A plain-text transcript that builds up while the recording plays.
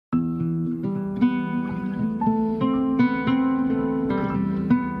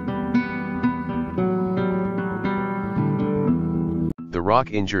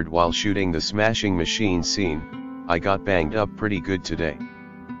Rock injured while shooting the Smashing Machine scene. I got banged up pretty good today.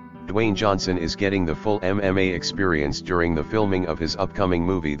 Dwayne Johnson is getting the full MMA experience during the filming of his upcoming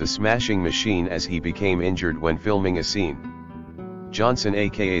movie The Smashing Machine, as he became injured when filming a scene. Johnson,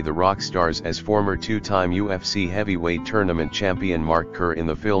 aka The Rock, stars as former two-time UFC heavyweight tournament champion Mark Kerr in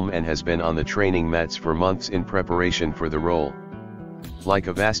the film and has been on the training mats for months in preparation for the role. Like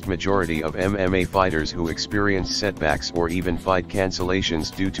a vast majority of MMA fighters who experience setbacks or even fight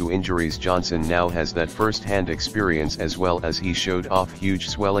cancellations due to injuries, Johnson now has that first-hand experience, as well as he showed off huge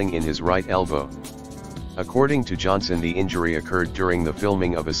swelling in his right elbow. According to Johnson, the injury occurred during the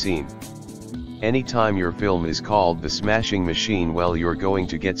filming of a scene. "Anytime your film is called The Smashing Machine, well, you're going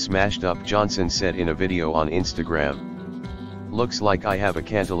to get smashed up," Johnson said in a video on Instagram. "Looks like I have a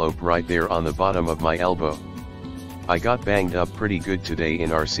cantaloupe right there on the bottom of my elbow. I got banged up pretty good today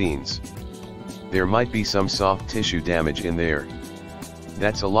in our scenes. There might be some soft tissue damage in there.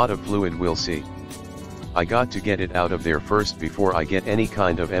 That's a lot of fluid, we'll see. I got to get it out of there first before I get any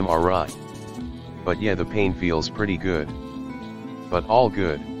kind of MRI. But yeah, the pain feels pretty good. But all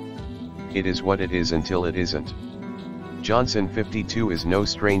good. It is what it is until it isn't." Johnson, 52, is no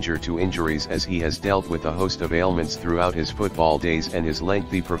stranger to injuries, as he has dealt with a host of ailments throughout his football days and his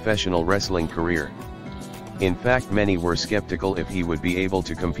lengthy professional wrestling career. In fact, many were skeptical if he would be able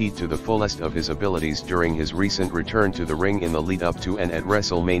to compete to the fullest of his abilities during his recent return to the ring in the lead-up to and at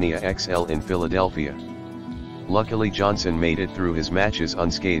WrestleMania XL in Philadelphia. Luckily, Johnson made it through his matches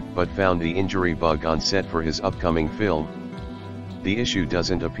unscathed, but found the injury bug on set for his upcoming film. The issue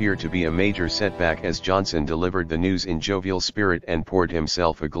doesn't appear to be a major setback, as Johnson delivered the news in jovial spirit and poured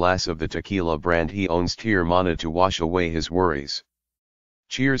himself a glass of the tequila brand he owns, Tier-Mana, to wash away his worries.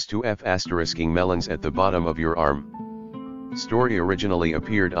 Cheers to *melons at the bottom of your arm. Story originally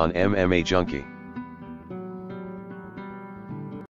appeared on MMA Junkie.